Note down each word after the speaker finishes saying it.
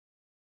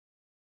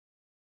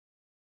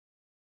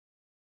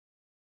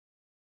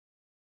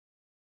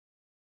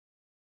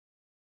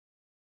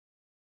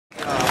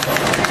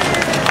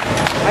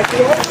I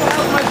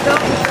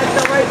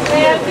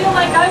feel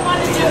like I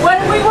want to do,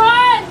 what do we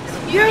want?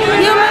 Human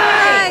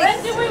rights! When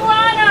do we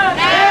want them?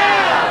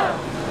 Now!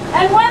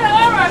 And what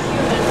are our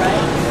human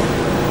rights?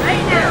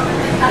 Right now.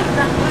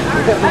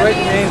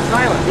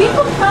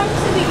 People come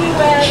to the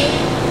UN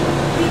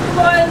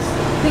because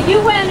the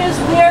UN is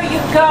where you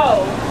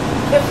go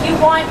if you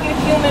want your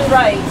human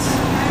rights.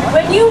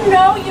 When you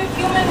know your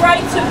human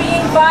rights are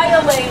being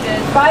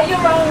violated by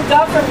your own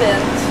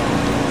government,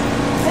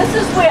 this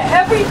is where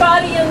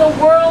everybody in the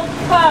world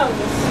comes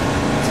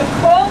to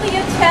call the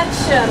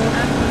attention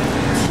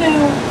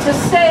to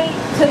say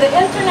to the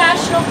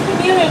international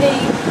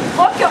community,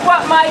 look at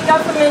what my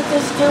government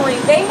is doing.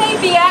 They may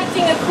be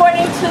acting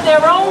according to their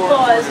own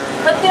laws,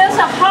 but there's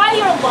a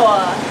higher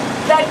law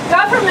that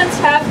governments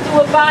have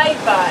to abide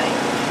by,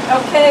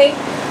 okay?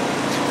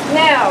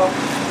 Now,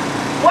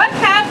 what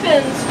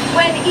happens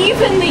when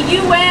even the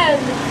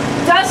UN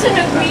doesn't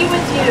agree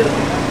with you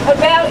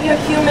about your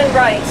human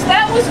rights?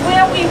 That was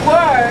where we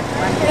were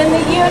in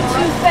the year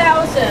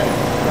 2000.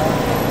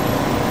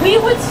 We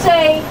would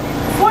say,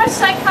 forced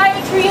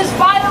psychiatry is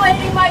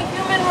violating my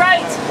human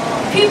rights.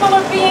 People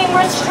are being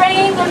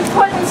restrained and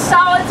put in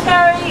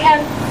solitary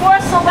and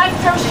forced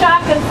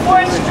electroshock and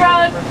forced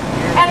drugs.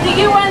 And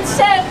the UN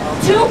said,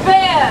 too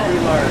bad.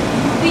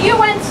 The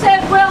UN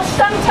said, well,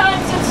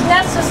 sometimes it's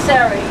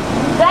necessary.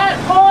 That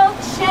all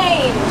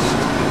changed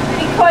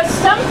because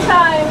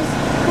sometimes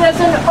there's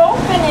an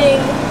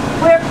opening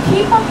where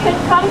people can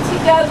come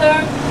together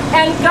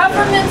and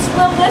governments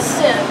will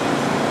listen.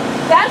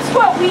 That's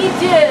what we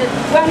did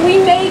when we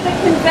made the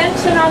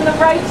Convention on the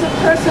Rights of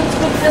Persons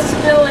with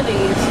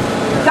Disabilities.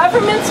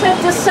 Governments had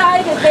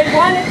decided they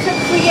wanted to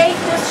create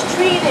this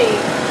treaty.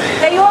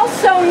 They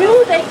also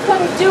knew they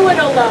couldn't do it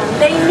alone.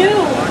 They knew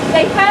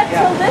they had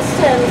to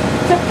listen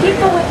to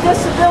people with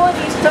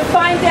disabilities to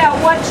find out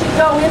what should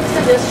go into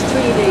this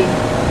treaty.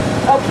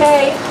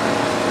 Okay?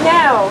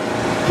 Now,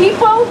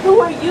 people who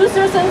are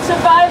users and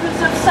survivors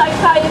of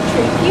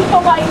psychiatry,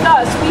 people like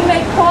us, we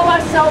may call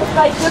ourselves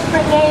by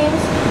different names.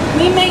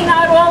 We may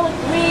not all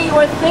agree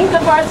or think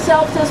of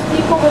ourselves as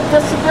people with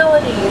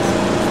disabilities,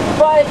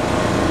 but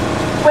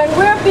when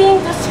we're being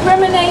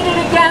discriminated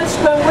against,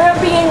 when we're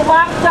being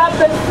locked up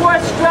and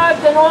forced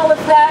drugged and all of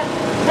that,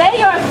 they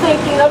are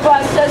thinking of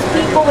us as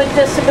people with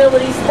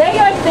disabilities. They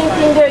are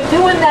thinking they're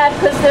doing that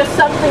because there's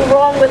something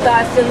wrong with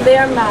us in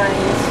their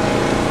minds.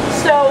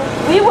 So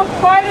we were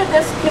part of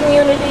this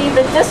community,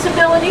 the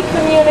disability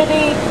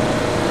community,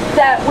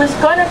 that was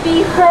going to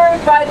be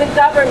heard by the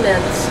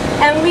governments.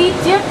 And we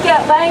did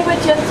get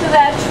language into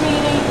that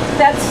treaty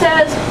that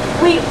says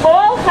we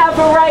all have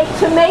a right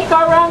to make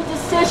our own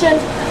decisions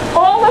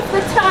all of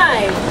the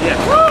time. Yeah.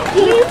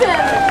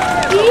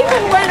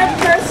 Even when a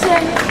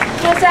person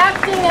is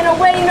acting in a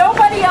way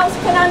nobody else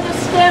can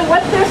understand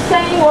what they're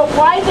saying or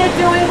why they're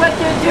doing what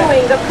they're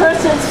doing, the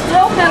person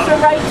still has a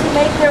right to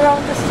make their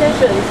own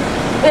decisions,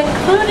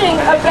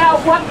 including about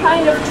what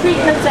kind of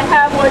treatment to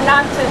have or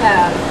not to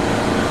have.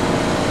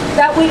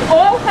 That we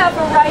all have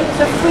a right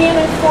to free and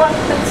informed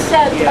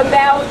consent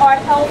about our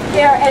health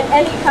care and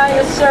any kind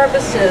of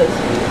services.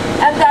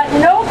 And that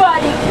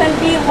nobody can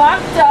be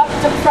locked up,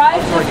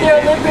 deprived of their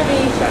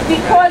liberty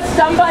because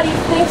somebody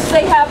thinks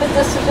they have a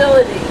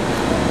disability.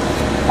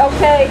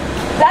 Okay?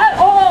 That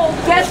all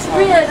gets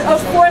rid of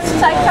forced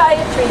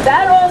psychiatry.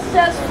 That all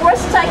says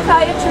forced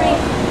psychiatry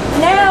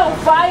now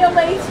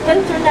violates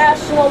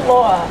international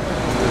law.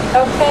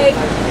 Okay?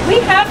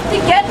 We have to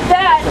get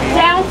that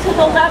down to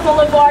the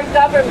level of our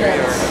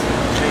governments.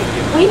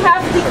 We have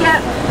to get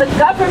the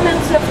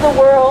governments of the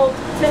world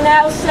to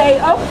now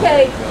say,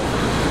 okay,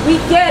 we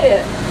get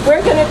it.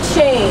 We're going to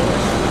change.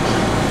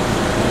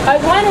 I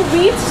want to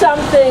read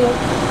something.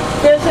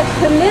 There's a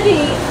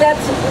committee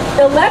that's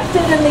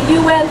elected in the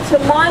UN to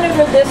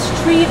monitor this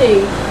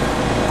treaty.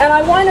 And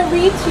I want to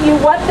read to you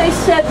what they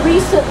said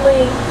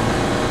recently.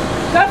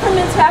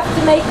 Governments have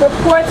to make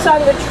reports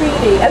on the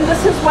treaty, and this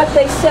is what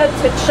they said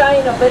to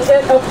China, but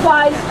it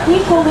applies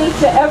equally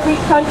to every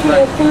country,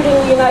 including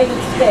the United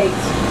States.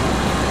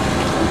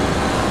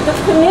 The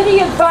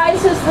committee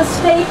advises the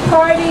state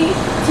party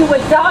to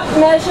adopt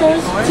measures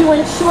to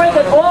ensure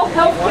that all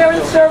health care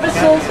and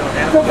services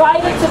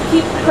provided to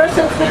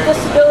persons with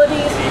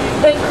disabilities,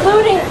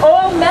 including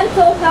all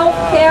mental health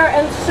care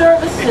and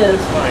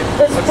services,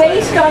 is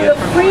based on the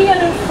free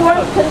and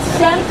informed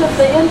consent of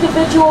the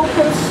individual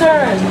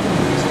concerned,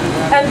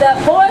 and that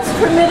laws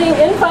permitting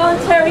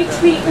involuntary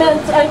treatment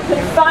and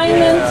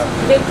confinement,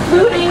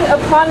 including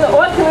upon the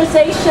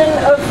authorization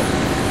of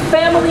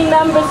family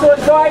members or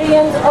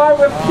guardians, are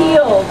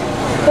repealed.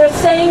 They're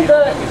saying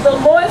the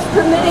laws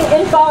permitting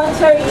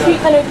involuntary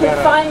treatment and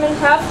confinement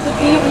have to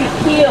be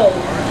repealed,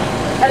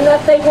 and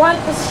that they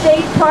want the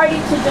state party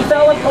to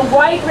develop a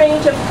wide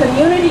range of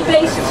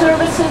community-based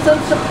services and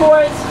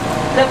supports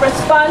that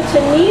respond to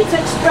needs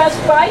expressed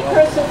by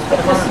persons with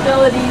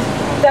disabilities,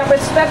 that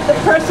respect the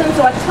person's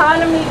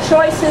autonomy,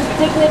 choices,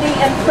 dignity,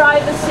 and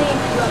privacy,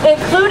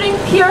 including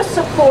peer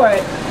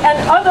support and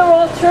other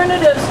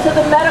alternatives to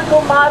the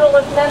medical model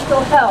of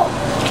mental health.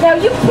 Now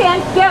you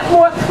can't get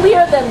more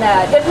clear than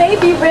that. It may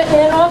be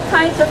written in all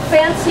kinds of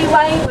fancy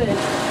language,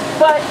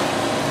 but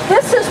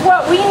this is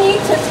what we need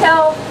to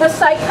tell the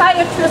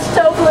psychiatrists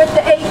over at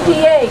the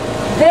APA.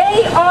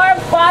 They are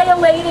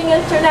violating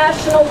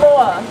international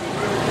law.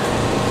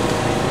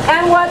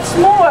 And what's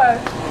more,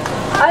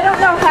 I don't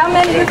know how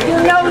many of you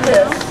know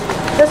this,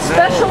 the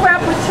Special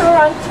Rapporteur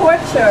on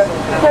Torture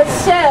has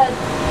said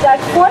that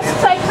forced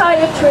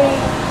psychiatry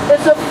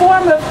is a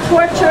form of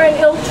torture and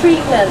ill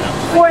treatment.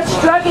 Forced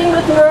drugging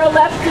with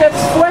neuroleptics,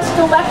 forced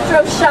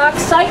electroshock,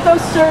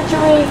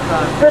 psychosurgery,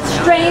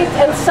 restraint,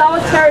 and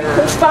solitary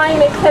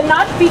confinement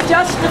cannot be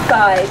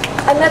justified,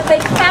 and that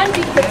they can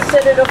be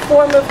considered a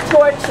form of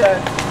torture.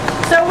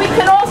 So we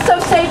can also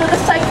say to the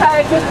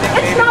psychiatrist,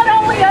 it's not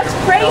only us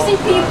crazy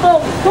people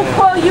who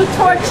call you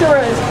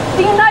torturers.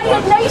 The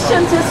United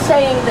Nations is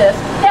saying this.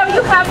 Now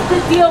you have to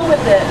deal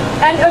with it.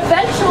 And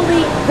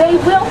eventually they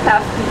will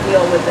have to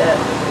deal with it.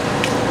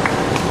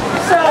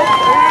 So,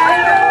 I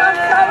know I'm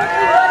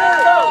probably running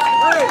low.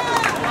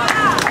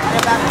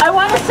 I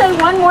want to say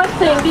one more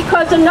thing,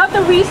 because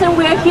another reason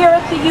we're here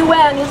at the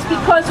UN is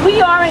because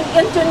we are an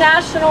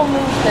international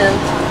movement.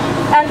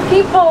 And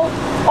people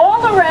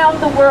all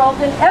around the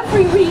world, in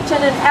every region,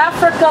 in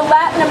Africa,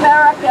 Latin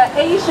America,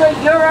 Asia,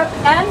 Europe,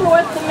 and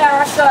North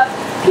America,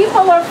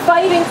 people are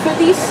fighting for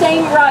these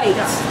same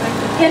rights.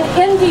 In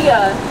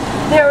India,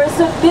 there is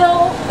a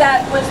bill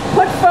that was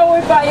put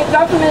forward by a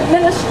government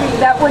ministry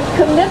that would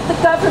commit the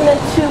government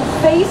to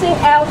phasing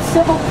out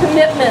civil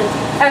commitment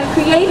and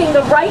creating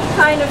the right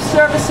kind of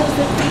services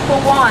that people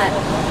want.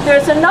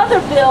 There's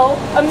another bill,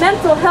 a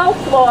mental health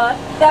law,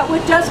 that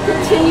would just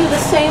continue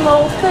the same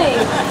old thing.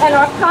 And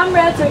our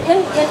comrades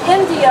in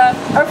India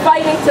are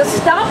fighting to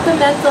stop the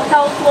mental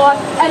health law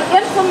and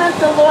implement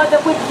the law that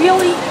would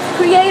really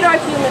create our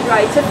human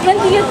rights. If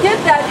India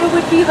did that, it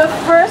would be the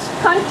first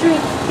country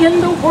in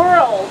the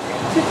world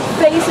to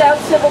phase out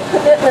civil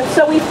commitment.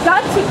 So we've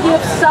got to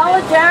give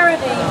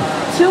solidarity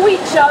to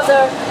each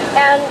other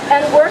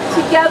and work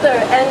together,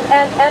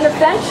 and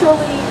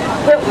eventually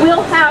it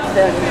will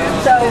happen.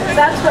 So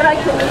that's what I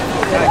can leave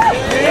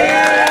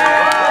you with.